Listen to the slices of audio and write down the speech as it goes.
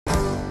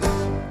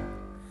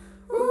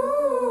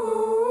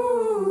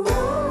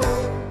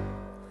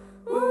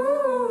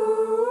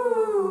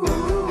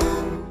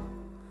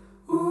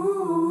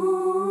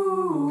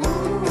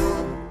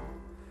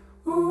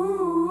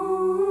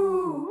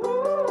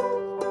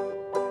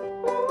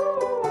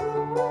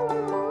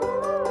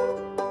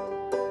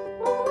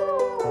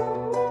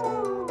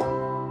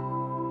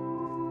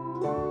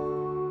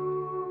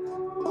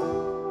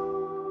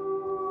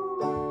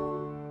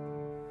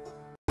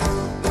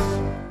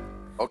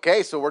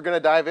Okay, so we're going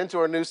to dive into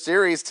our new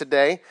series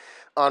today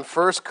on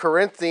First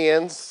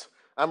Corinthians.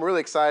 I'm really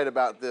excited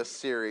about this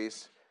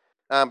series.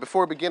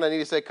 Before we begin, I need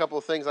to say a couple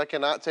of things. I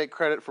cannot take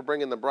credit for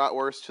bringing the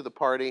bratwurst to the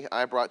party.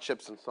 I brought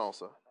chips and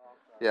salsa.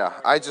 Yeah,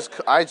 I just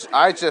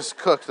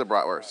cooked the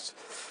bratwurst,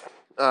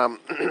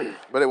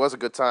 but it was a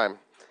good time.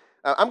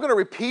 I'm going to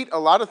repeat a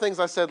lot of things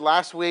I said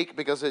last week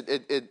because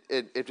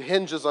it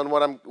hinges on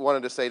what I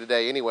wanted to say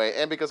today anyway,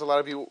 and because a lot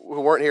of you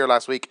who weren't here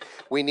last week,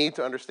 we need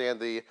to understand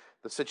the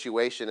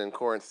situation in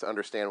Corinth to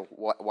understand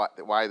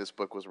why this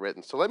book was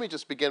written. So let me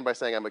just begin by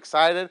saying I'm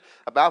excited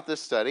about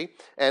this study,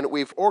 and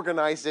we've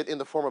organized it in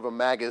the form of a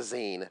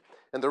magazine.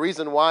 And the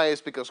reason why is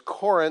because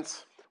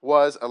Corinth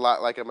was a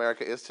lot like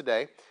America is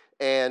today,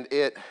 and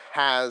it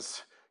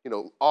has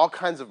all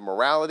kinds of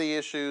morality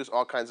issues,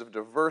 all kinds of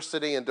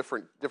diversity and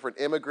different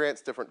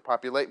immigrants, different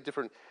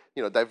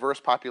diverse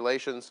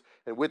populations,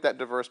 and with that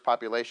diverse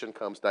population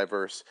comes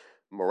diverse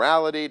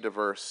morality,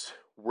 diverse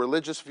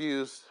religious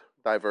views,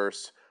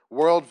 diverse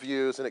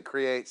worldviews, and it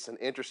creates an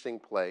interesting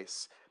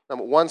place.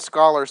 One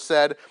scholar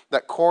said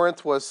that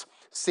Corinth was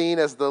seen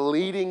as the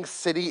leading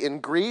city in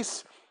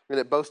Greece, and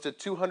it boasted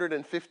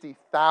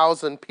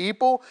 250,000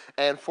 people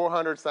and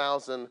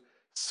 400,000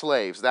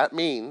 slaves. That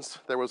means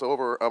there was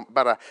over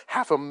about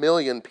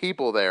 500,000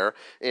 people there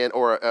in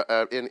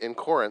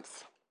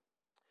Corinth.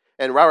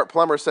 And Robert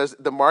Plummer says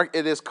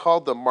it is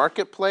called the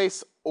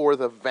marketplace or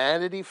the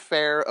Vanity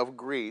Fair of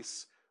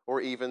Greece, or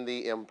even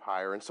the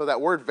empire. And so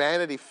that word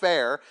Vanity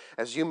Fair,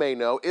 as you may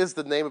know, is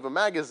the name of a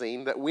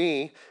magazine that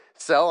we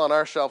sell on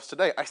our shelves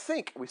today. I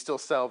think we still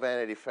sell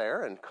Vanity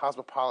Fair and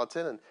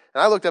Cosmopolitan. And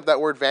I looked up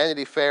that word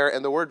Vanity Fair,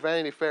 and the word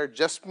Vanity Fair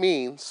just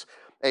means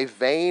a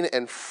vain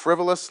and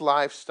frivolous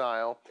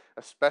lifestyle,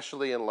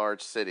 especially in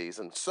large cities.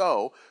 And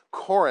so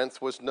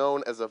Corinth was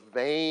known as a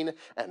vain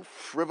and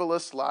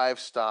frivolous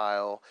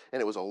lifestyle, and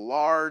it was a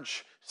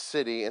large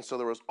city, and so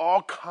there was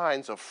all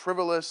kinds of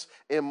frivolous,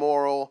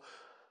 immoral,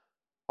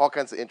 all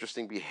kinds of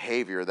interesting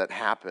behavior that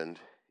happened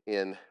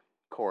in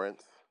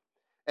Corinth.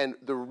 And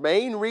the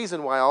main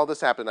reason why all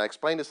this happened, I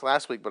explained this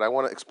last week, but I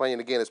want to explain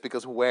it again, is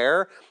because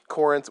where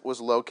Corinth was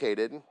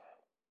located.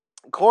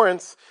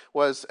 Corinth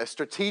was a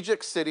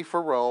strategic city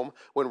for Rome.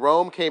 When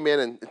Rome came in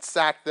and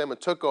sacked them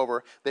and took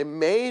over, they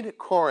made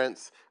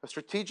Corinth a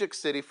strategic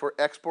city for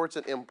exports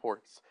and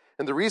imports.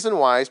 And the reason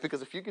why is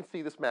because if you can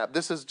see this map,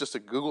 this is just a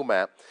Google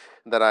map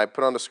that I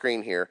put on the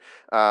screen here.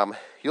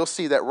 You'll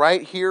see that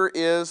right here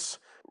is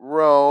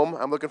Rome.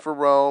 I'm looking for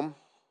Rome.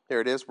 Here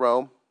it is,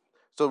 Rome.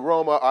 So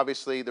Rome,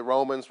 obviously, the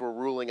Romans were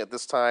ruling at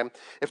this time.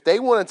 If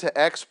they wanted to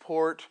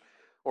export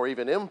or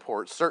even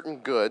import certain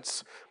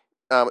goods,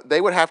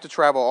 they would have to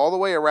travel all the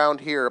way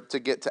around here to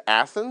get to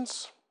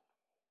Athens,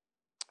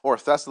 or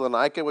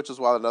Thessalonica, which is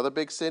another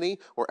big city,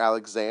 or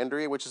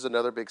Alexandria, which is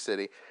another big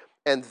city.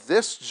 And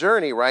this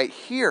journey right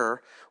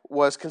here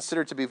was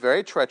considered to be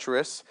very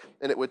treacherous,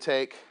 and it would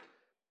take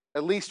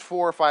at least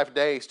 4 or 5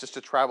 days just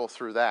to travel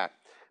through that.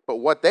 But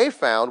what they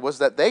found was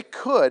that they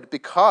could,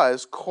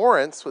 because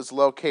Corinth was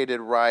located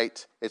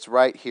it's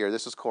right here.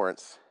 This is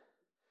Corinth.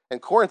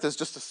 And Corinth is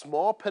just a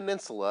small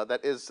peninsula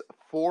that is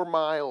 4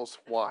 miles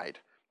wide.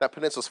 That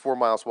peninsula is 4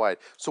 miles wide.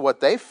 So what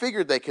they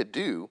figured they could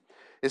do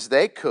is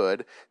they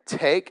could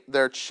take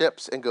their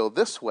ships and go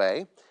this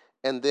way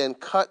and then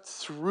cut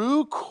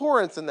through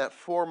Corinth in that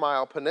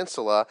 4-mile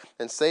peninsula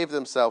and save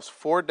themselves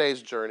 4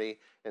 days' journey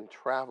and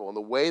travel. And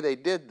the way they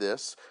did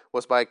this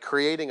was by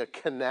creating a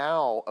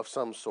canal of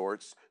some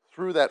sorts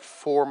through that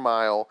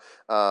 4-mile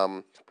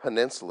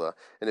peninsula.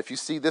 And if you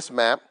see this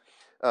map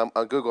on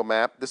Google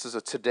Map, this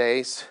is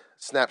today's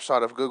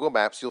snapshot of Google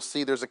Maps. You'll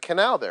see there's a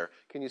canal there.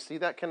 Can you see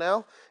that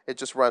canal? It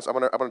just runs. I'm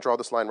gonna draw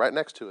this line right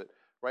next to it.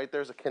 Right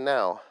there's a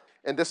canal,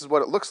 and this is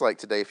what it looks like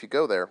today. If you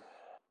go there,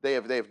 they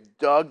have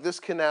dug this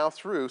canal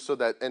through so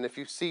that, and if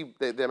you see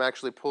them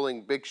actually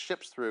pulling big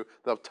ships through,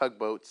 they'll have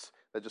tugboats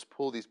that just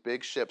pull these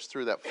big ships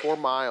through that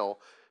 4-mile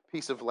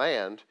piece of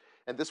land.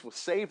 And this will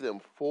save them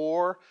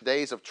 4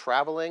 days of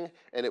traveling,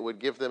 and it would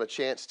give them a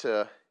chance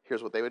to,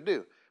 here's what they would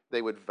do.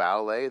 They would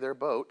valet their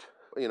boat,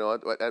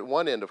 at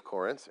one end of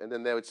Corinth, and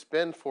then they would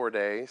spend 4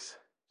 days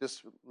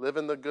just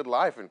living the good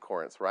life in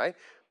Corinth, right?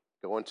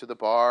 Going to the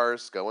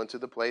bars, going to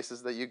the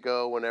places that you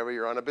go whenever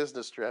you're on a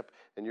business trip,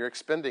 and you're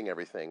expending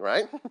everything,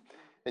 right?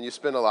 And you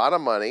spend a lot of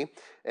money,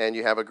 and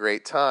you have a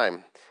great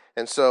time.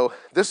 And so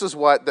this is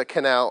what the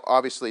canal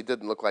obviously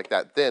didn't look like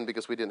that then,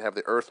 because we didn't have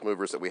the earth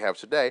movers that we have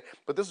today,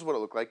 but this is what it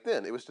looked like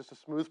then. It was just a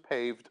smooth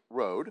paved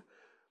road.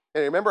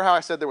 And remember how I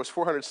said there was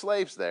 400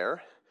 slaves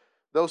there?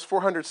 Those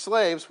 400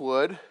 slaves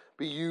would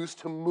be used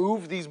to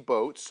move these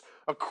boats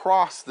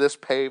across this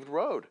paved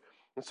road.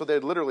 And so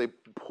they'd literally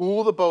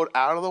pull the boat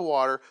out of the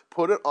water,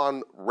 put it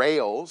on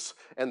rails,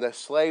 and the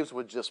slaves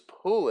would just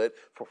pull it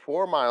for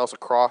 4 miles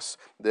across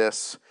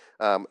this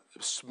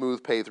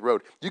smooth paved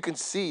road. You can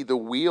see the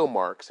wheel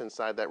marks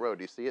inside that road.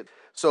 Do you see it?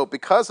 So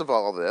because of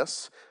all of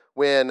this,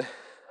 when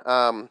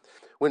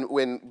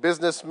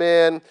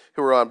businessmen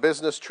who were on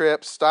business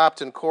trips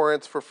stopped in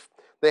Corinth,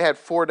 they had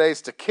 4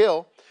 days to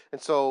kill, and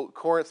so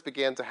Corinth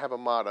began to have a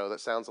motto that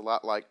sounds a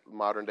lot like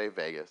modern-day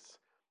Vegas,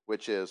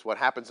 which is what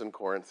happens in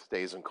Corinth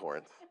stays in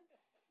Corinth.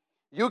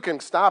 You can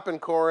stop in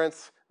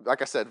Corinth,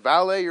 like I said,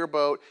 valet your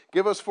boat,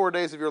 give us 4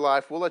 days of your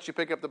life, we'll let you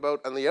pick up the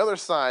boat on the other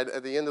side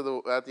at the end of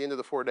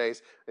the 4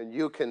 days, and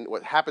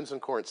what happens in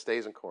Corinth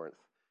stays in Corinth.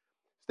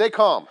 Stay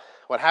calm.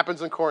 What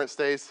happens in Corinth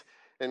stays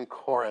in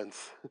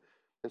Corinth.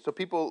 And so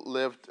people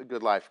lived a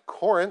good life.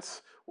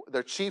 Corinth,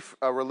 their chief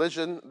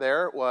religion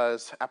there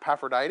was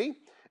Aphrodite,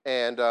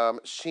 and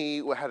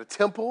she had a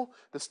temple,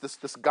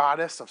 this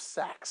goddess of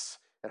sex,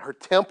 and her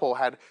temple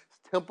had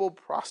temple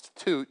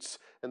prostitutes.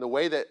 And the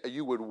way that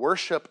you would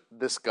worship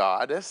this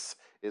goddess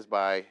is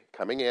by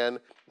coming in and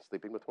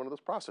sleeping with one of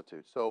those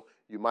prostitutes. So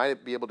you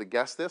might be able to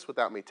guess this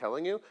without me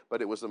telling you,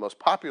 but it was the most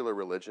popular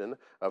religion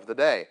of the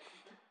day.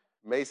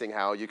 Amazing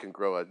how you could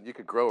grow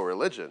a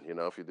religion,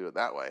 if you do it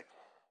that way.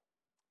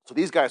 So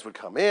these guys would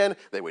come in,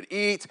 they would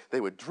eat, they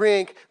would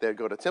drink, they would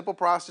go to temple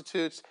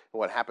prostitutes, and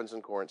what happens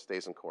in Corinth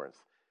stays in Corinth.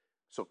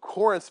 So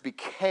Corinth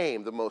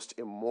became the most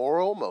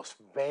immoral, most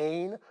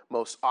vain,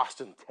 most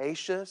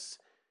ostentatious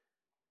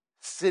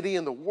city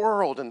in the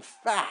world. In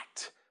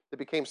fact, it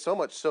became so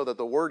much so that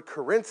the word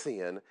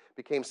Corinthian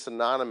became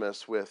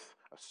synonymous with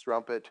a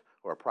strumpet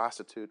or a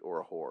prostitute or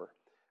a whore.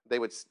 They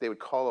would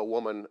call a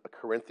woman a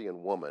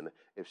Corinthian woman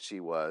if she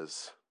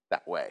was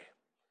that way.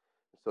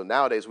 So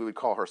nowadays we would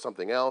call her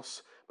something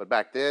else, but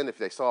back then if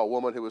they saw a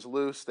woman who was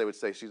loose, they would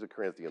say she's a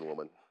Corinthian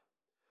woman.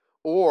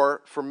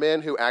 Or for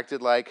men who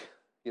acted like,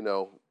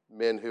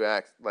 men who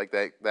act like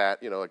that,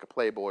 like a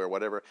playboy or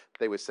whatever,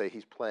 they would say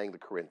he's playing the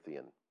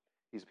Corinthian.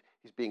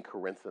 He's being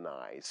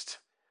Corinthianized.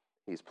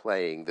 He's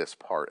playing this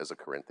part as a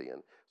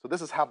Corinthian. So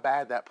this is how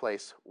bad that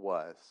place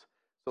was.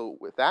 So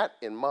with that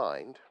in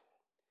mind,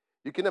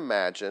 you can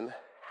imagine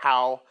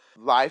how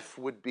life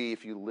would be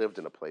if you lived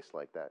in a place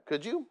like that.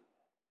 Could you?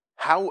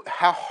 How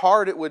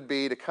hard it would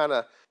be to kind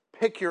of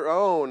pick your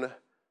own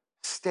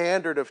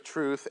standard of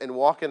truth and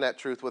walk in that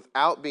truth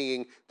without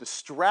being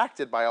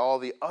distracted by all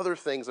the other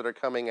things that are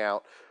coming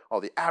out, all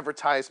the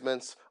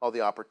advertisements, all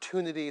the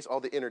opportunities, all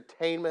the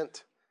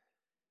entertainment.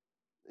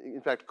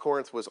 In fact,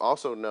 Corinth was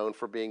also known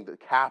for being the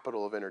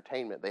capital of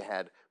entertainment. They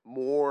had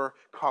more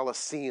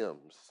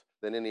coliseums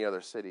than any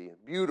other city.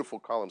 Beautiful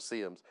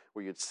coliseums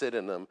where you'd sit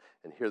in them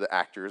and hear the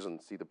actors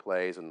and see the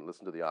plays and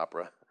listen to the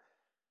opera.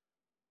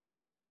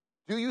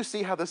 Do you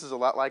see how this is a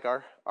lot like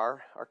our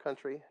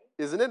country?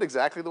 Isn't it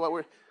exactly the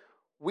way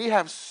we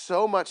have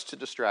so much to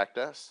distract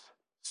us,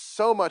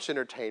 so much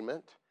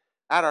entertainment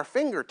at our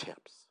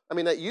fingertips. I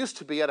mean, that used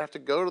to be I'd have to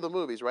go to the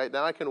movies, right?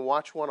 Now I can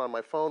watch one on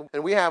my phone,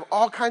 and we have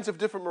all kinds of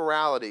different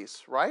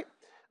moralities, right?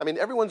 I mean,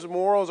 everyone's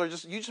morals are you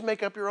just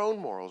make up your own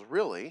morals,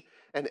 really.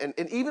 And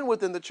even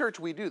within the church,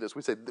 we do this.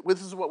 We say,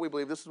 this is what we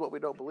believe, this is what we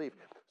don't believe.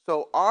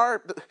 So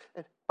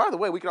and by the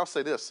way, we could also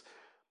say this.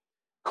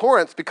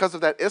 Corinth, because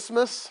of that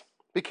isthmus,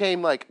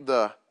 became like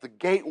the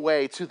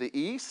gateway to the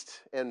east,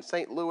 and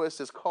St. Louis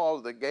is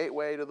called the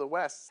gateway to the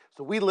west.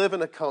 So we live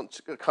in a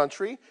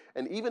country,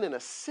 and even in a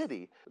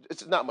city,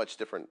 it's not much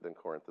different than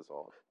Corinth is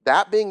all.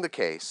 That being the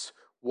case,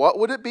 what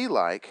would it be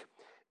like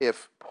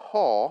if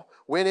Paul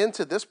went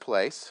into this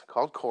place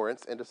called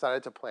Corinth and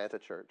decided to plant a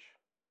church?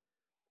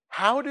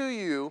 How do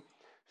you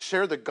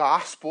share the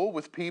gospel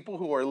with people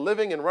who are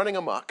living and running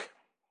amok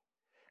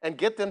and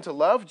get them to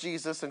love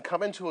Jesus and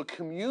come into a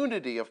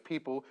community of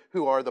people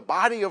who are the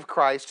body of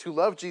Christ, who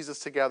love Jesus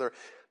together?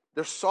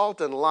 They're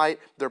salt and light.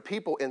 They're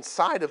people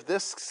inside of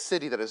this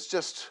city that is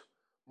just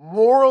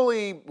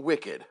morally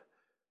wicked.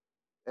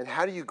 And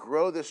how do you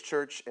grow this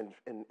church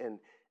and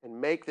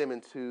make them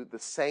into the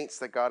saints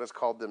that God has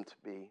called them to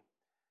be?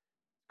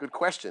 Good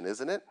question,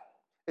 isn't it?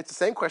 It's the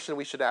same question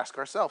we should ask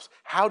ourselves.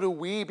 How do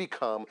we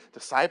become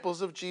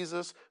disciples of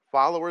Jesus,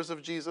 followers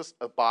of Jesus,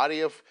 a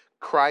body of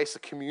Christ, a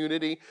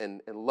community,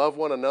 and love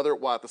one another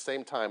while at the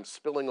same time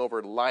spilling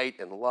over light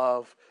and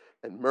love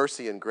and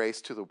mercy and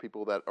grace to the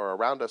people that are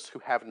around us who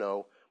have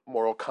no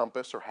moral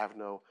compass or have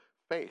no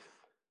faith?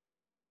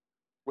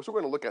 What we're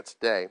going to look at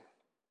today,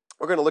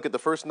 we're going to look at the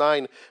first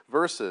 9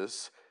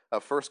 verses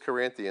of 1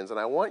 Corinthians, and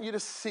I want you to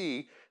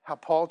see how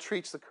Paul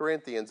treats the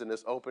Corinthians in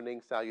this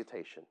opening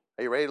salutation.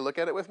 Are you ready to look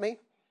at it with me?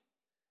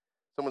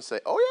 Someone say,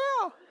 oh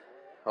yeah.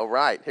 All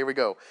right, here we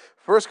go.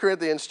 1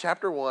 Corinthians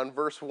chapter 1,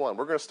 verse 1.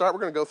 We're going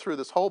to go through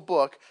this whole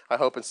book, I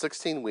hope, in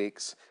 16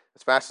 weeks,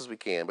 as fast as we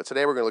can. But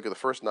today we're going to look at the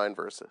first 9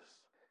 verses.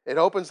 It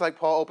opens like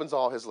Paul opens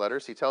all his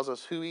letters. He tells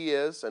us who he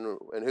is and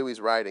who he's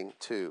writing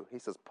to. He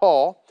says,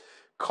 Paul,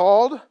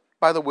 called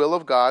by the will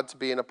of God to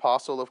be an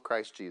apostle of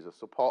Christ Jesus.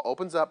 So Paul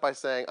opens up by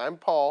saying, I'm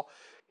Paul.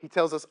 He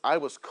tells us, I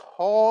was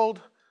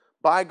called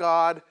by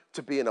God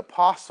to be an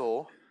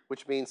apostle,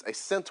 which means a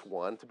sent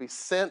one, to be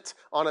sent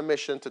on a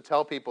mission to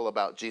tell people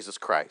about Jesus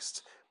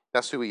Christ.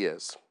 That's who he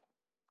is.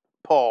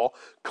 Paul,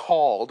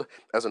 called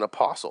as an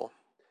apostle.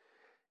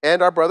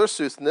 And our brother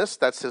Sosthenes,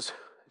 that's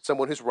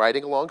someone who's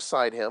writing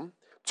alongside him,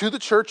 to the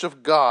church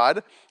of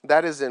God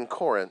that is in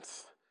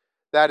Corinth.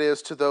 That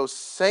is, to those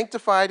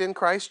sanctified in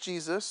Christ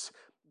Jesus,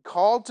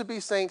 called to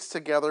be saints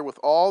together with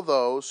all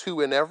those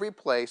who in every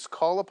place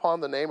call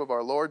upon the name of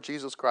our Lord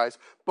Jesus Christ,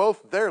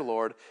 both their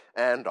Lord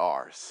and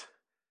ours.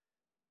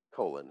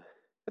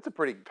 It's a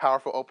pretty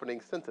powerful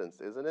opening sentence,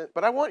 isn't it?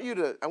 But I want you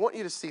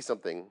to see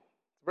something.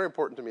 It's very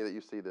important to me that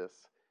you see this.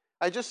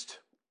 I just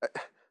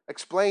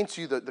explained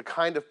to you the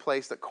kind of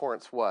place that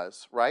Corinth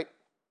was, right?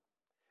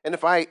 And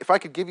if I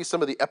could give you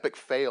some of the epic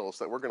fails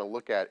that we're going to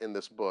look at in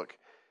this book,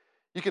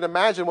 you can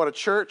imagine what a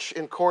church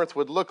in Corinth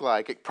would look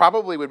like. It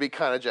probably would be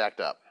kind of jacked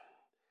up.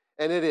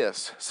 And it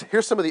is. So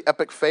here's some of the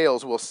epic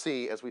fails we'll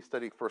see as we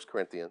study 1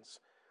 Corinthians.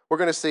 We're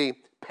going to see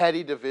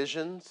petty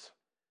divisions,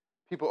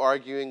 people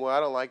arguing, well,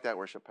 I don't like that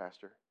worship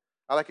pastor.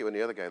 I like it when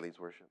the other guy leads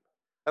worship.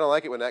 I don't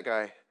like it when that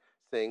guy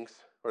sings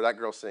or that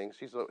girl sings.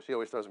 She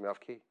always throws me off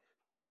key.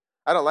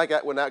 I don't like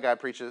it when that guy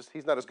preaches.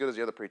 He's not as good as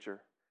the other preacher.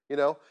 You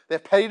know, they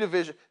have petty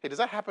division. Hey, does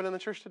that happen in the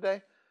church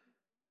today?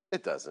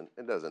 It doesn't.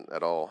 It doesn't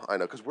at all. I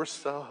know, because we're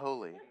so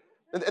holy.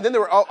 And then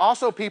there were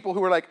also people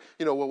who were like,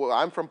 you know, well,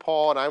 I'm from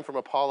Paul and I'm from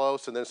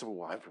Apollos. And then some,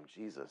 well, I'm from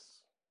Jesus.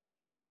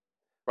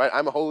 Right?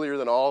 I'm holier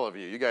than all of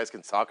you. You guys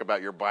can talk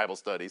about your Bible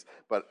studies,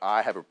 but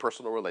I have a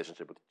personal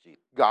relationship with Jesus.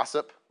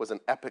 Gossip was an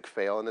epic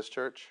fail in this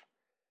church.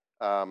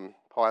 Paul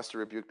has to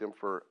rebuke them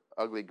for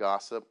ugly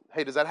gossip.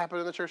 Hey, does that happen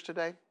in the church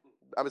today?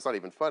 I mean, it's not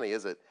even funny,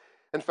 is it?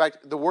 In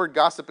fact, the word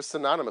gossip is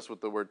synonymous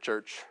with the word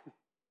church.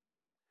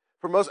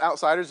 For most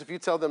outsiders, if you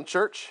tell them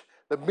church,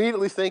 they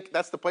immediately think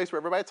that's the place where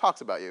everybody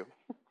talks about you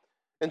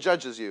and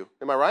judges you.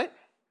 Am I right?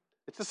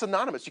 It's just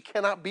synonymous. You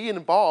cannot be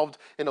involved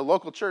in a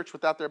local church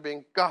without there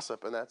being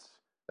gossip, and that's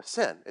a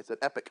sin. It's an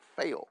epic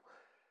fail.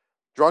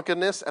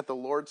 Drunkenness at the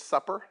Lord's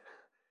Supper.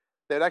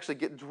 They'd actually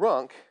get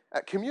drunk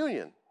at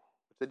communion.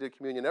 They did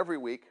communion every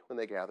week when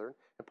they gathered.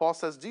 And Paul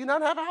says, do you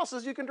not have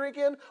houses you can drink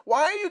in?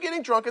 Why are you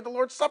getting drunk at the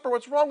Lord's Supper?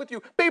 What's wrong with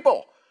you?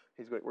 People!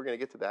 We're going to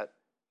get to that.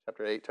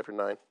 Chapter 8, chapter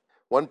 9.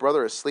 One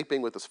brother is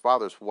sleeping with his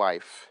father's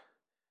wife,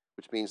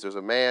 which means there's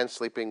a man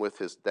sleeping with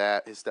his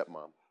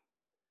stepmom.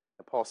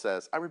 And Paul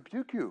says, I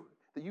rebuke you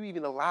that you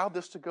even allowed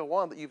this to go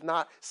on, that you've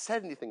not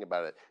said anything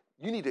about it.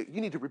 You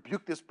need to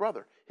rebuke this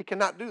brother. He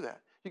cannot do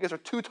that. You guys are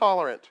too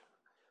tolerant.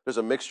 There's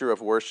a mixture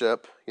of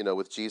worship, you know,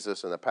 with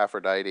Jesus and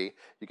Epaphroditus.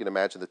 You can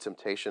imagine the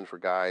temptation for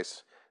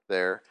guys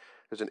there.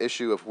 There's an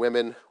issue of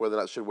women, whether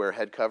or not should wear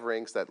head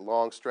coverings. That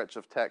long stretch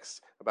of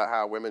text about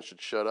how women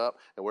should shut up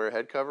and wear a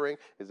head covering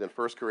is in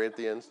 1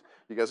 Corinthians.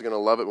 You guys are going to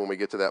love it when we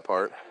get to that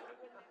part.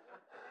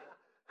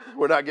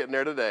 We're not getting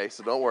there today,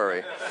 so don't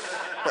worry.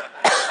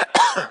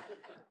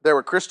 There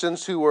were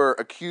Christians who were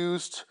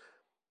accused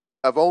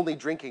of only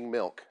drinking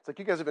milk. It's like,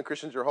 you guys have been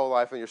Christians your whole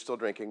life and you're still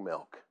drinking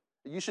milk.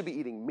 You should be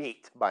eating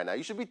meat by now.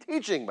 You should be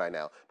teaching by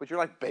now. But you're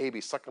like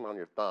babies sucking on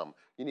your thumb.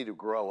 You need to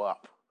grow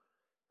up.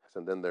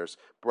 And then there's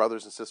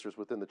brothers and sisters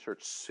within the church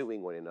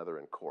suing one another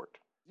in court.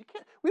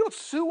 We don't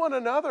sue one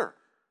another.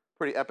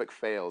 Pretty epic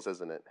fails,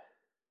 isn't it?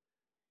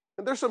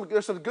 And there's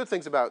some good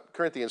things about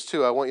Corinthians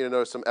too. I want you to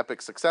notice some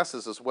epic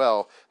successes as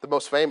well. The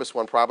most famous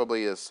one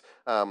probably is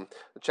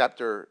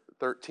chapter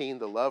 13,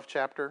 the love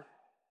chapter.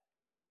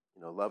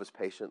 You know, love is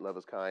patient, love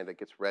is kind. It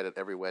gets read at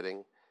every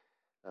wedding.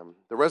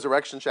 The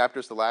resurrection chapter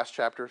is the last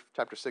chapter,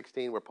 chapter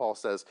 16, where Paul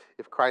says,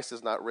 if Christ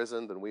is not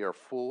risen, then we are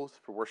fools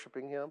for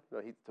worshiping him. You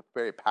know, it's a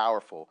very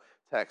powerful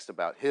text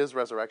about his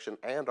resurrection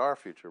and our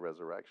future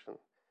resurrection.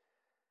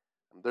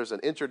 There's an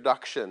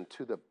introduction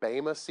to the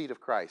Bema seat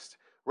of Christ.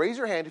 Raise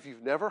your hand if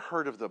you've never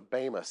heard of the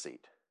Bema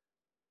seat.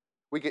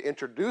 We get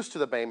introduced to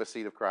the Bema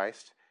seat of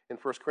Christ in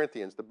 1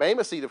 Corinthians. The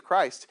Bema seat of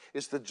Christ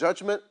is the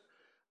judgment,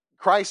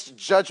 Christ's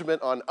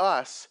judgment on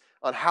us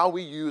on how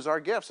we use our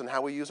gifts and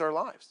how we use our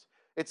lives.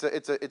 It's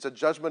a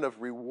judgment of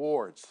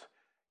rewards.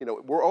 You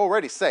know, we're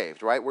already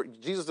saved, right?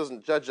 Jesus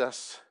doesn't judge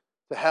us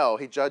to hell.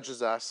 He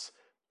judges us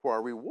for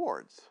our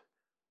rewards.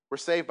 We're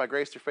saved by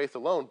grace through faith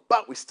alone,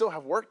 but we still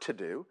have work to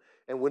do.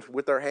 And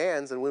with our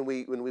hands, and when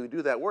we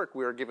do that work,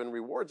 we are given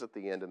rewards at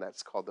the end, and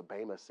that's called the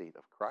Bema seat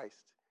of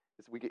Christ.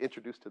 We get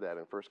introduced to that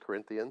in 1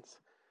 Corinthians.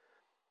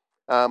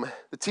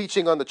 The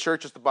teaching on the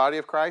church as the body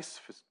of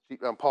Christ,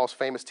 Paul's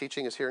famous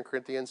teaching is here in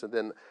Corinthians, and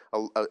then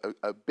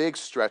a big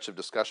stretch of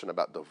discussion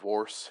about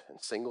divorce and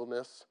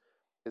singleness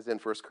is in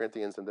 1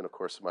 Corinthians, and then, of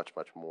course, much,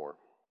 much more.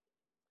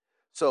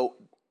 So,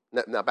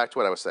 now back to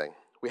what I was saying.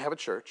 We have a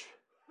church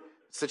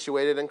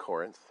situated in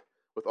Corinth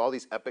with all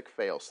these epic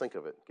fails. Think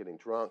of it, getting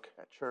drunk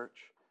at church,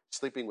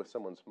 sleeping with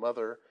someone's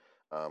mother,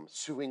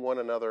 suing one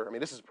another. I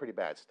mean, this is pretty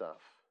bad stuff.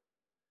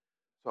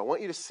 So I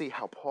want you to see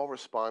how Paul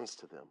responds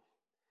to them.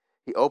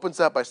 He opens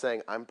up by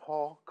saying, I'm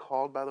Paul,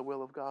 called by the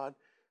will of God,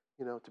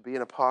 you know, to be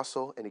an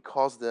apostle. And he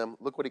calls them,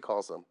 look what he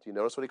calls them. Do you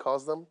notice what he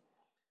calls them?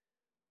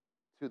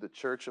 To the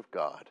church of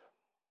God.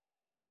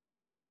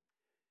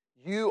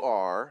 You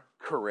are,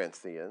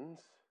 Corinthians,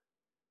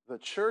 the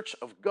church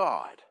of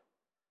God.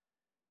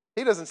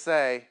 He doesn't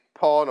say,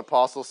 Paul, an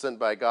apostle sent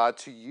by God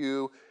to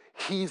you,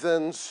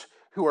 heathens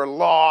who are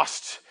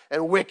lost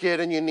and wicked,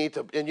 and you need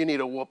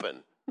a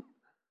whooping.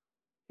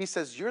 He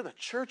says, you're the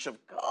church of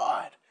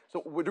God.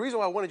 So the reason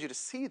why I wanted you to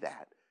see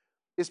that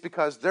is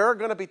because there are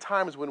going to be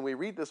times when we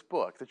read this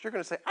book that you're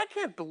going to say, I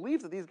can't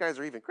believe that these guys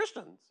are even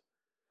Christians.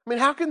 I mean,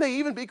 how can they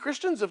even be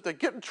Christians if they're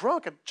getting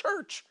drunk at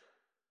church?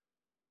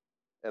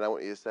 And I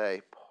want you to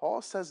say,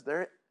 Paul says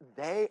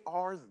they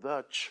are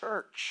the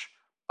church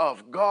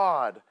of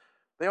God.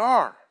 They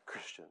are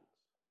Christians.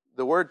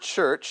 The word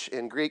church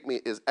in Greek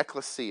is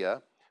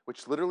ekklesia,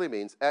 which literally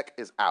means ek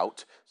is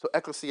out. So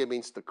ekklesia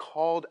means the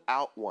called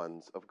out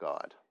ones of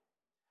God.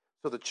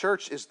 So the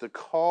church is the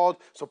called.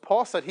 So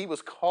Paul said he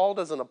was called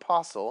as an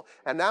apostle,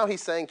 and now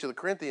he's saying to the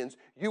Corinthians,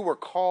 you were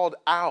called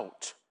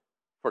out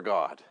for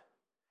God.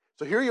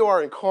 So here you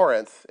are in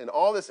Corinth in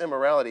all this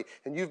immorality,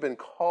 and you've been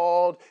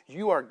called,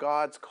 you are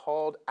God's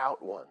called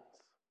out ones.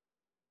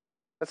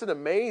 That's an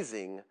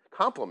amazing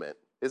compliment,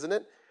 isn't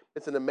it?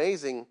 It's an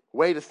amazing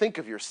way to think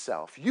of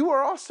yourself. You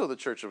are also the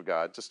church of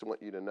God, just to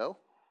want you to know.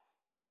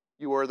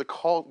 You are the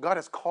called, God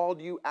has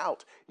called you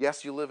out.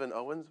 Yes, you live in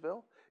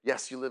Owensville.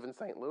 Yes, you live in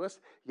St. Louis.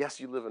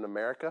 Yes, you live in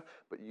America,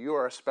 but you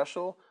are a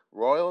special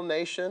royal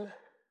nation,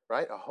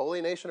 right? A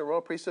holy nation, a royal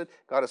priesthood.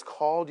 God has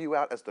called you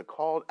out as the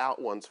called out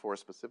ones for a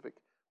specific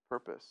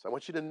purpose. I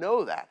want you to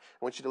know that.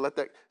 I want you to let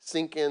that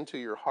sink into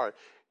your heart.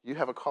 You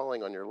have a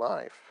calling on your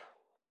life.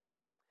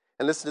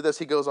 And listen to this.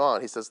 He goes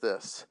on. He says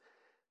this.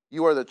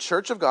 You are the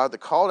church of God, the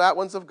called out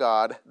ones of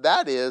God,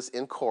 that is,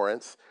 in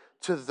Corinth,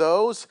 to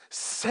those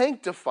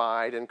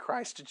sanctified in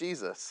Christ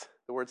Jesus.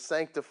 The word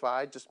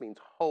sanctified just means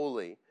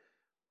holy,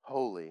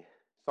 holy.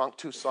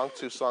 Sanctus,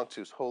 sanctus,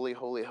 sanctus, holy,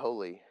 holy,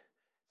 holy.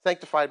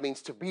 Sanctified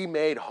means to be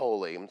made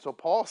holy. And so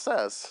Paul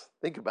says,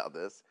 think about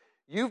this,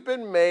 you've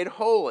been made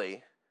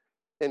holy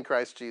in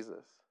Christ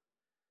Jesus.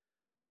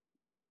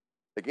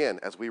 Again,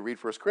 as we read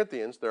 1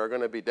 Corinthians, there are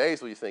going to be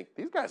days where you think,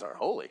 these guys aren't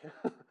holy.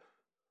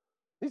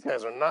 These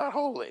guys are not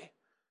holy.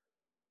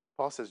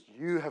 Paul says,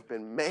 you have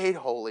been made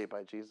holy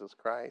by Jesus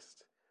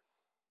Christ.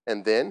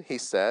 And then he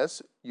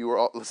says, you were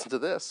all, listen to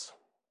this.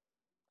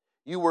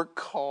 You were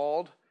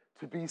called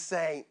to be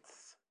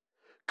saints.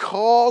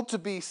 Called to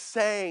be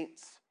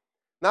saints.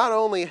 Not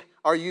only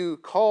are you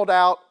called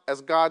out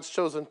as God's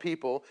chosen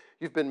people,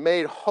 you've been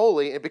made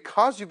holy. And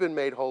because you've been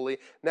made holy,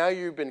 now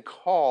you've been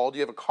called, you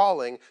have a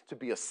calling to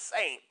be a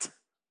saint.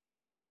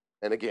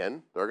 And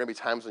again, there are going to be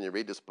times when you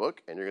read this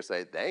book and you're going to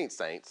say, they ain't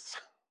saints.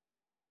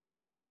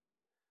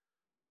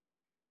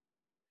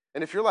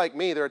 And if you're like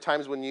me, there are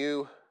times when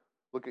you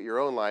look at your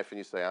own life and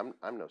you say,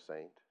 I'm no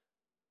saint.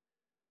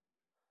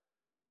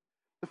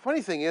 The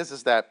funny thing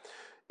is that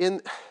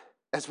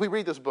as we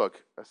read this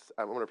book,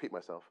 I'm going to repeat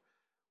myself,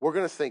 we're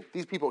going to think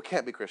these people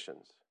can't be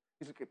Christians.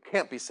 These people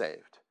can't be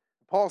saved.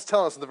 Paul's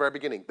telling us in the very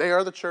beginning, they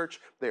are the church,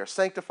 they are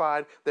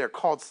sanctified, they are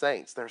called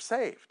saints, they're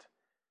saved.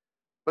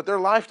 But their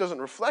life doesn't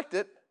reflect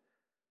it,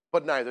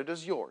 but neither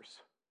does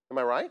yours. Am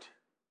I right?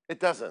 It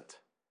doesn't.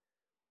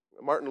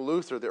 Martin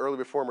Luther, the early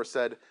reformer,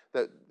 said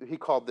that he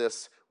called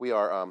this, we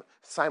are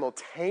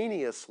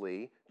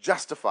simultaneously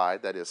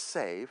justified, that is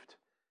saved,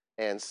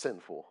 and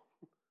sinful.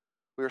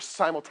 We are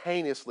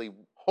simultaneously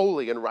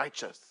holy and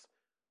righteous,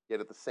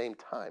 yet at the same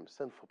time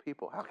sinful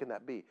people. How can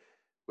that be?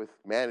 With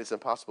man it's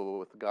impossible, but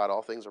with God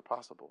all things are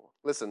possible.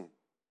 Listen,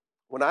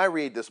 when I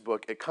read this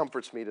book, it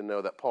comforts me to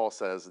know that Paul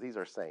says these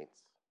are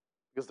saints.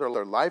 Because their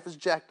life is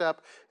jacked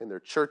up and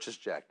their church is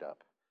jacked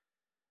up.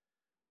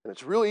 And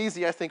it's real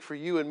easy, I think, for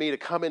you and me to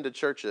come into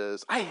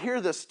churches. I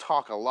hear this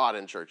talk a lot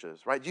in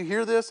churches, right? Do you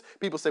hear this?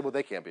 People say, well,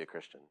 they can't be a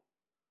Christian.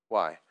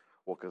 Why?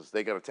 Well, because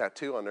they got a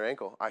tattoo on their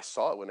ankle. I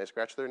saw it when they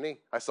scratched their knee.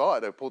 I saw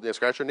it. They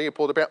scratched their knee,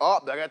 pulled their pants. Oh,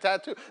 they got a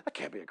tattoo. That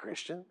can't be a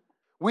Christian.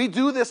 We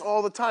do this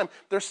all the time.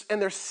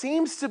 There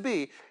seems to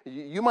be,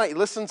 you might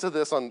listen to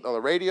this on the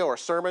radio or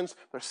sermons,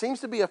 there seems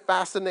to be a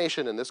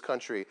fascination in this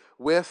country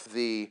with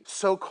the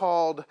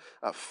so-called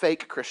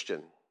fake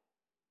Christian.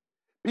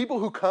 People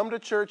who come to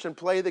church and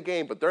play the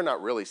game, but they're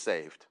not really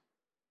saved.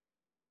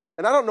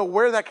 And I don't know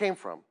where that came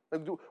from.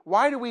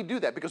 Why do we do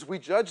that? Because we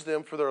judge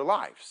them for their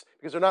lives.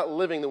 Because they're not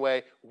living the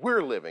way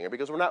we're living. Or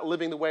because we're not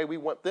living the way we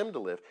want them to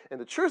live.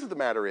 And the truth of the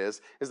matter is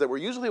that we're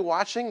usually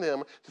watching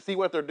them to see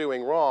what they're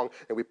doing wrong.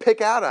 And we pick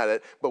out at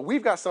it. But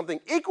we've got something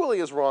equally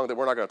as wrong that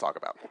we're not going to talk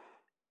about.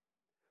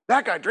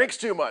 That guy drinks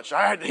too much.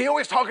 He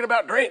always talking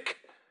about drink.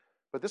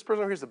 But this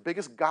person here is the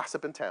biggest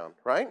gossip in town,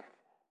 right?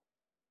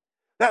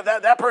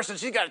 That person,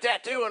 she got a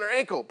tattoo on her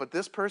ankle. But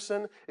this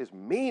person is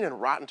mean and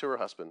rotten to her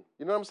husband.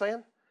 You know what I'm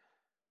saying?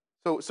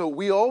 So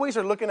we always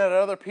are looking at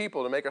other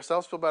people to make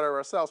ourselves feel better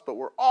ourselves, but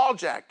we're all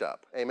jacked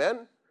up.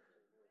 Amen?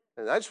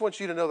 And I just want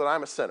you to know that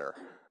I'm a sinner.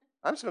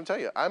 I'm just going to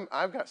tell you,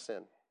 I've got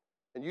sin.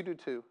 And you do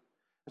too.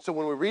 And so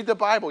when we read the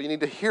Bible, you need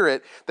to hear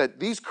it that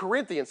these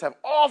Corinthians have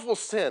awful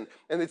sin,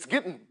 and it's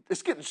getting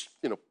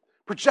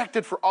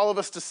projected for all of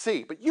us to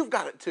see. But you've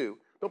got it too.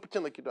 Don't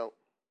pretend like you don't.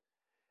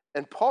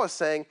 And Paul is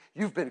saying,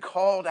 you've been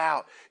called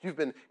out. You've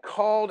been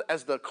called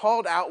as the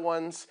called out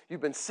ones.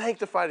 You've been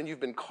sanctified, and you've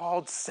been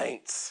called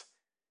saints.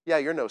 Yeah,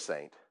 you're no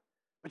saint,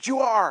 but you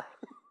are.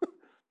 That's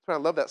why I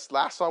love that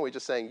last song we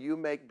just sang. You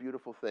make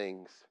beautiful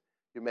things.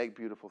 You make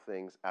beautiful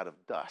things out of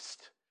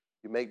dust.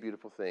 You make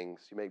beautiful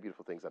things. You make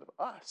beautiful things out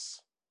of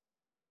us.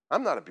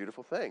 I'm not a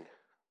beautiful thing,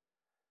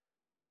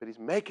 but he's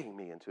making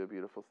me into a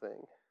beautiful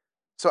thing.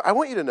 So I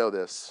want you to know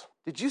this.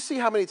 Did you see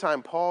how many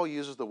times Paul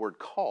uses the word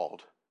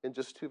called in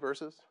just 2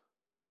 verses?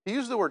 He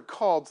used the word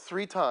called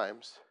 3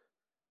 times.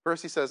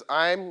 First he says,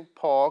 I'm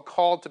Paul,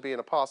 called to be an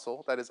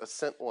apostle, that is a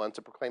sent one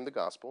to proclaim the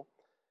gospel.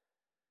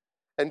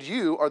 And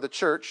you are the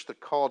church, the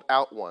called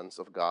out ones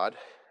of God.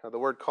 Now, the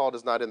word called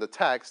is not in the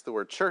text. The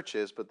word church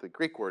is, but the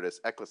Greek word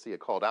is ekklesia,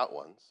 called out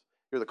ones.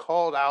 You're the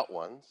called out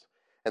ones.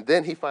 And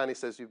then he finally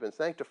says you've been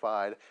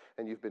sanctified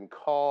and you've been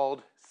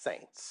called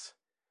saints.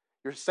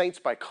 You're saints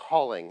by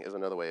calling is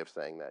another way of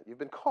saying that. You've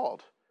been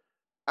called.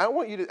 I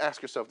want you to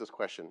ask yourself this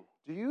question.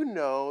 Do you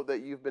know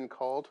that you've been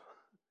called?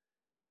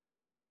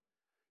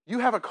 You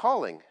have a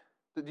calling.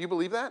 Do you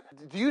believe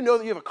that? Do you know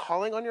that you have a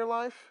calling on your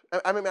life?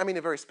 I mean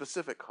a very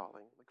specific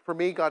calling. For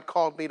me, God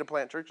called me to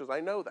plant churches. I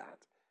know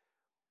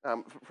that.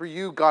 For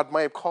you, God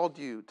might have called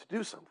you to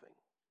do something.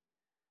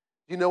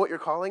 Do you know what your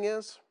calling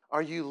is?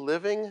 Are you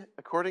living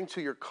according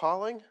to your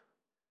calling?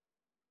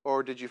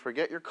 Or did you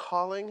forget your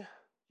calling?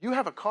 You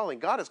have a calling.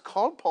 God has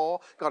called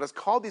Paul, God has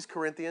called these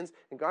Corinthians,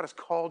 and God has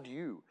called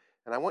you.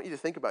 And I want you to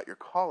think about your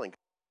calling.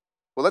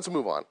 Well, let's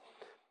move on.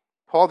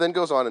 Paul then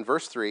goes on in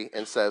verse 3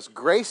 and says,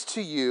 "Grace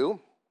to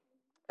you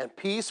and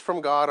peace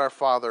from God our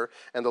Father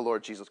and the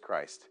Lord Jesus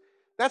Christ."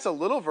 That's a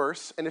little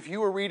verse, and if you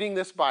were reading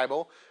this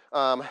Bible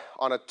on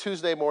a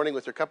Tuesday morning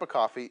with your cup of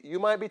coffee, you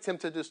might be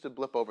tempted just to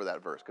blip over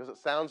that verse because it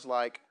sounds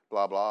like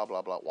blah, blah,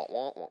 blah, blah, wah,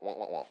 wah, wah, wah,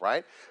 wah, wah,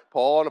 right?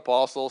 Paul, an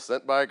apostle,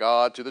 sent by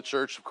God to the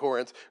church of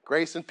Corinth,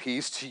 grace and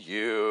peace to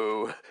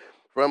you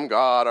from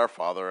God our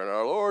Father and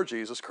our Lord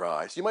Jesus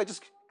Christ. You might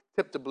just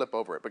tip to blip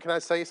over it, but can I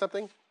tell you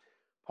something?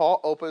 Paul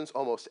opens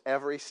almost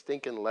every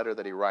stinking letter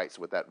that he writes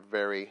with that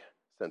very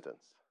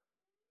sentence.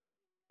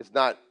 It's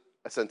not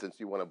a sentence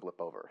you want to blip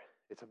over.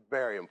 It's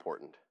very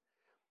important.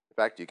 In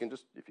fact, you can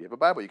just, if you have a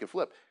Bible, you can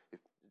flip.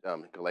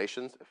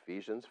 Galatians,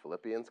 Ephesians,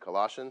 Philippians,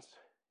 Colossians,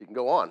 you can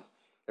go on.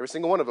 Every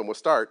single one of them will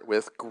start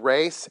with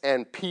grace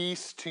and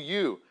peace to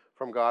you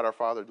from God our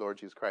Father, Lord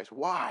Jesus Christ.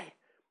 Why?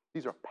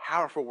 These are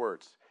powerful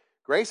words.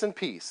 Grace and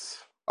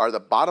peace are the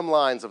bottom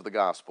lines of the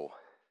gospel,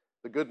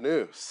 the good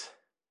news.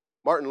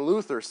 Martin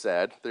Luther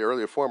said, the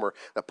early reformer,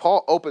 that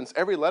Paul opens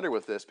every letter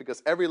with this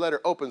because every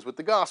letter opens with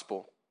the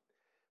gospel.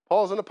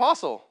 Paul's an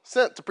apostle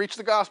sent to preach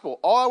the gospel.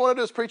 All I want to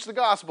do is preach the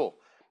gospel.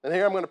 And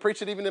here I'm going to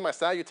preach it even in my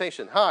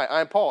salutation. Hi,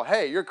 I'm Paul.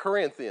 Hey, you're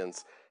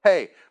Corinthians.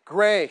 Hey,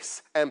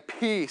 grace and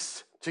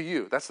peace to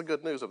you. That's the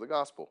good news of the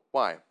gospel.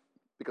 Why?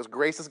 Because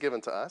grace is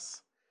given to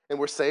us, and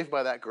we're saved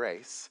by that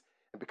grace.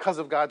 And because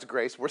of God's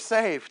grace, we're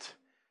saved.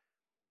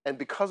 And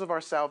because of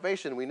our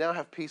salvation, we now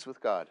have peace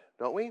with God,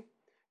 don't we?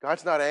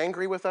 God's not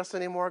angry with us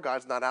anymore.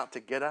 God's not out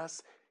to get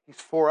us.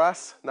 He's for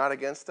us, not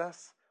against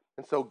us.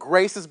 And so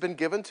grace has been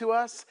given to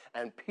us,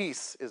 and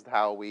peace is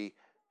how we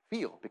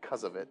feel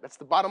because of it. That's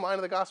the bottom line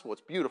of the gospel.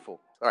 It's beautiful.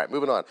 All right,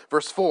 moving on.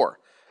 Verse 4.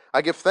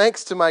 "I give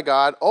thanks to my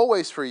God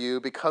always for you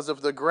because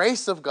of the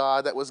grace of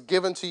God that was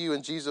given to you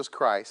in Jesus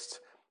Christ."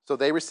 So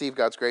they received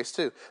God's grace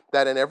too.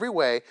 "That in every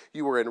way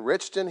you were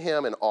enriched in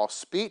him in all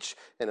speech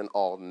and in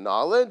all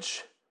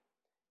knowledge,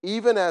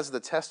 even as the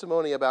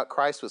testimony about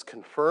Christ was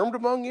confirmed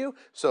among you."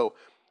 So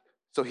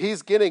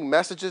he's getting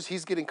messages,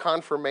 he's getting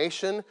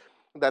confirmation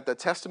that the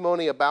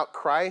testimony about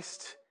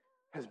Christ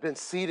has been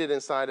seated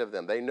inside of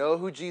them. They know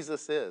who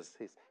Jesus is.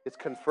 It's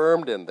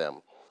confirmed in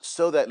them.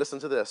 So that, listen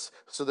to this,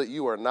 so that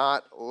you are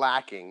not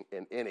lacking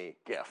in any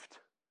gift.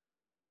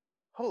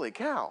 Holy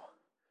cow.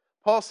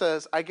 Paul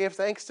says, I give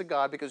thanks to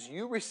God because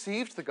you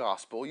received the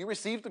gospel, you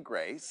received the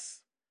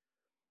grace,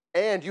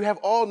 and you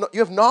have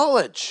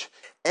knowledge.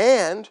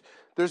 And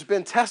there's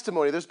been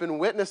testimony, there's been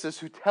witnesses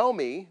who tell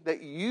me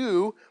that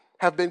you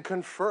have been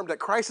confirmed, that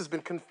Christ has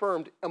been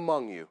confirmed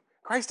among you.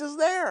 Christ is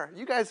there.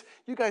 You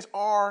guys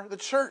are the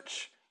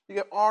church.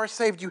 You are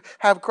saved. You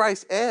have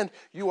Christ, and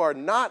you are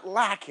not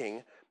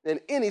lacking in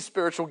any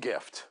spiritual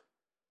gift.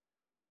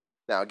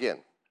 Now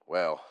again,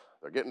 well,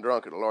 they're getting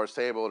drunk at the Lord's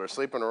table, they're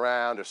sleeping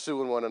around, they're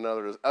suing one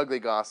another, there's ugly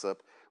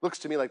gossip. Looks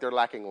to me like they're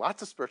lacking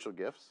lots of spiritual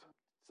gifts.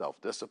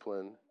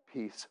 Self-discipline,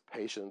 peace,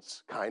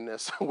 patience,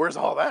 kindness. Where's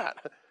all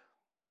that?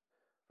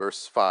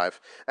 Verse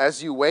 5,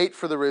 "As you wait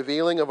for the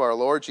revealing of our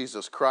Lord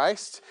Jesus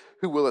Christ,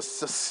 who will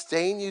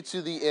sustain you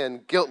to the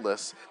end,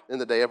 guiltless in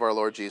the day of our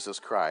Lord Jesus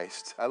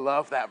Christ." I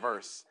love that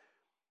verse.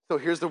 So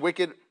here's the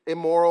wicked,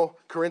 immoral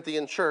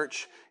Corinthian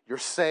church. You're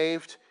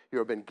saved, you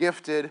have been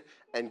gifted,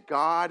 and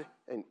God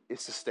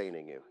is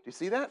sustaining you. Do you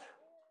see that?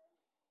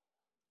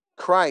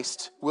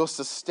 Christ will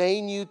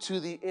sustain you to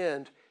the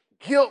end,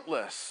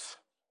 guiltless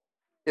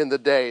in the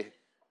day.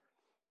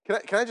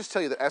 Can I just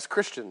tell you that as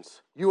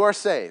Christians, you are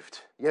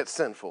saved, yet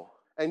sinful,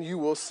 and you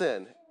will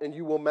sin, and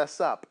you will mess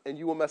up, and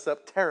you will mess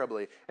up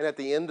terribly. And at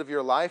the end of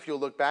your life, you'll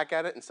look back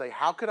at it and say,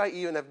 how could I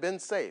even have been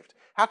saved?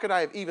 How could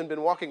I have even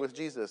been walking with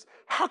Jesus?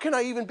 How can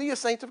I even be a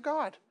saint of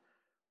God?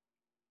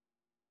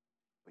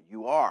 But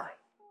you are.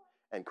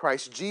 And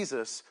Christ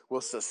Jesus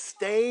will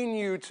sustain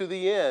you to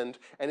the end,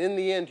 and in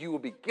the end, you will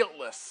be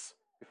guiltless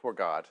before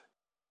God.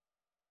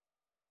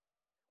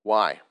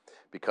 Why?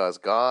 Because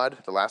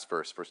God, the last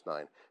verse, verse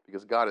 9,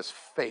 because God is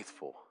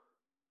faithful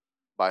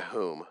by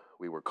whom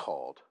we were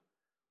called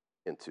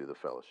into the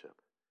fellowship.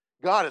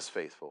 God is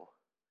faithful.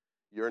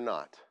 You're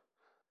not.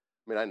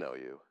 I mean, I know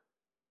you.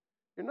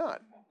 You're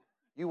not.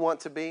 You want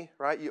to be,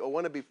 right? You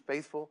want to be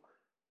faithful,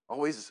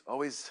 always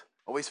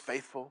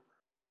faithful.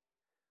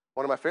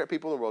 One of my favorite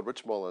people in the world,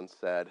 Rich Mullins,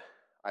 said,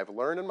 I've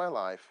learned in my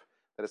life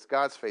that it's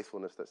God's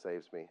faithfulness that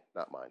saves me,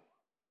 not mine.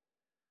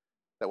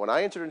 That when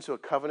I entered into a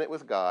covenant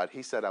with God,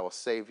 he said, I will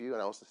save you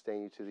and I will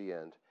sustain you to the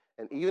end.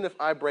 And even if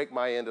I break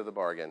my end of the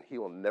bargain, he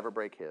will never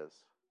break his.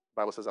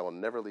 The Bible says, I will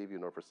never leave you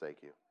nor forsake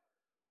you.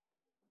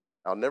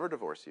 I'll never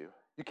divorce you.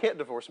 You can't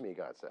divorce me,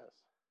 God says.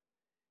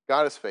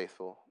 God is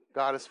faithful.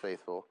 God is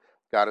faithful.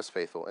 God is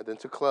faithful. And then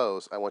to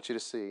close, I want you to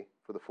see,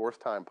 for the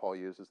fourth time, Paul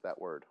uses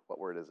that word. What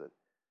word is it?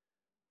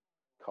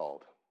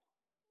 Called.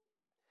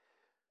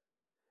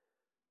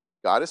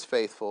 God is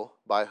faithful,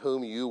 by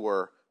whom you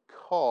were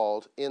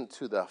called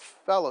into the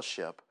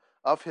fellowship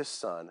of his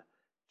Son,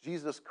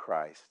 Jesus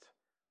Christ,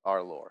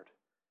 our Lord.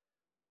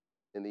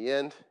 In the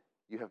end,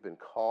 you have been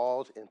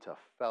called into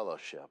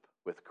fellowship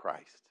with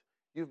Christ.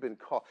 You've been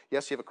called.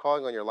 Yes, you have a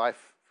calling on your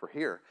life for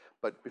here,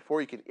 but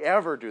before you can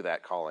ever do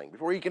that calling,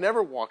 before you can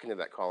ever walk into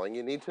that calling,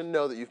 you need to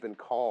know that you've been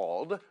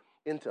called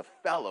into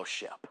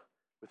fellowship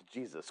with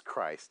Jesus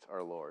Christ,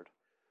 our Lord.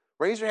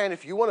 Raise your hand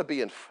if you want to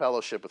be in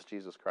fellowship with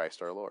Jesus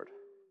Christ, our Lord.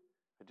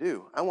 I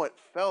do. I want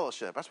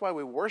fellowship. That's why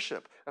we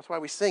worship. That's why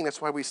we sing. That's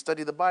why we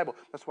study the Bible.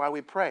 That's why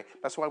we pray.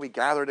 That's why we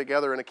gather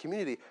together in a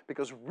community,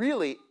 because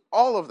really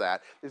all of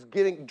that is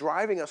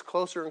driving us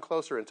closer and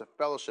closer into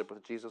fellowship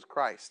with Jesus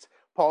Christ.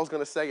 Paul's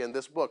going to say in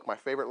this book, my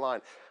favorite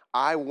line,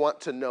 I want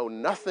to know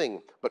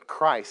nothing but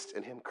Christ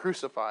and him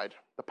crucified,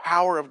 the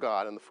power of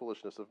God and the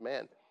foolishness of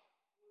man.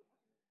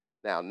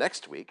 Now,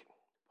 next week,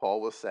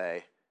 Paul will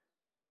say,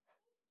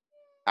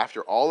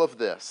 after all of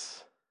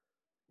this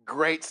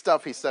great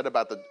stuff he said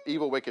about the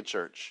evil, wicked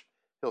church,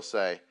 he'll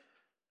say,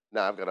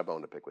 now I've got a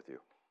bone to pick with you.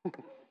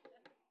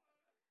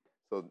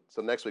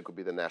 So next week will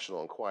be the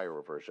National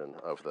Enquirer version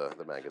of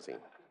the magazine.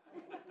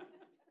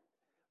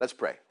 Let's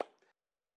pray.